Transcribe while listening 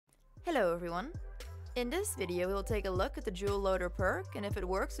Hello everyone! In this video we will take a look at the Jewel Loader perk and if it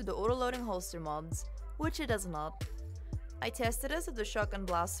works with the auto-loading holster mods, which it does not. I tested this with the Shotgun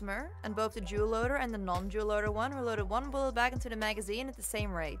Blastomer, and both the Jewel Loader and the non-Jewel Loader one reloaded one bullet back into the magazine at the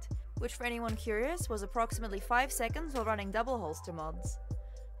same rate, which for anyone curious was approximately 5 seconds while running double holster mods.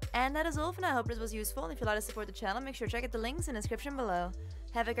 And that is all for now. I hope this was useful, and if you'd like to support the channel, make sure to check out the links in the description below.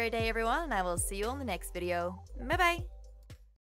 Have a great day everyone, and I will see you on the next video. Bye bye!